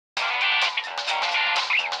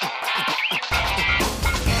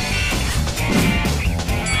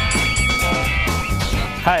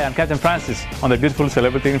Hi, I'm Captain Francis on the beautiful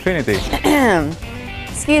Celebrity Infinity.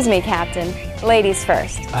 Excuse me, Captain. Ladies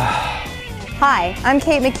first. Hi, I'm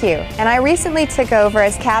Kate McHugh, and I recently took over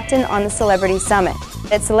as captain on the Celebrity Summit.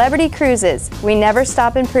 At Celebrity Cruises, we never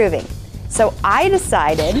stop improving. So I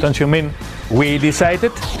decided... Don't you mean we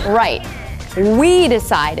decided? Right. We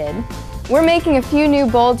decided. We're making a few new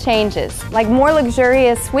bold changes, like more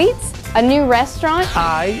luxurious suites, a new restaurant.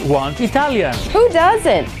 I want Italian. Who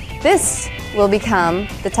doesn't? This will become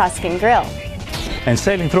the Tuscan Grill. And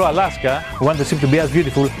sailing through Alaska, we want the ship to be as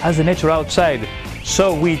beautiful as the nature outside.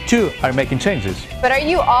 So we too are making changes. But are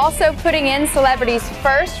you also putting in Celebrity's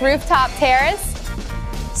first rooftop terrace?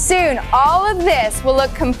 Soon, all of this will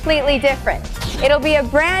look completely different. It'll be a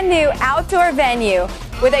brand new outdoor venue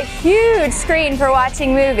with a huge screen for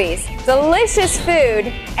watching movies, delicious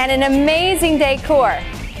food, and an amazing decor.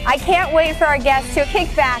 I can't wait for our guests to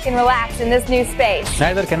kick back and relax in this new space.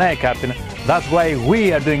 Neither can I, Captain. That's why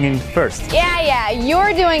we are doing it first. Yeah,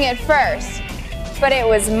 you're doing it first. But it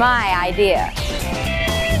was my idea.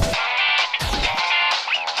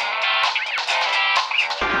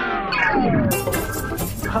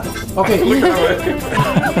 Okay.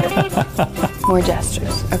 More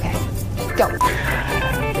gestures. Okay. Go.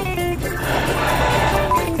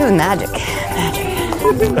 Ooh, magic.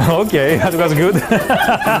 Okay, that was good.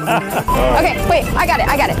 Okay, wait, I got it.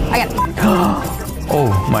 Oh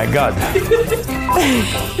my God.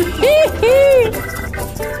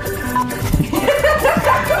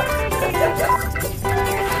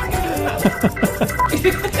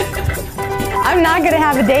 I'm not gonna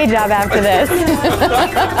have a day job after this.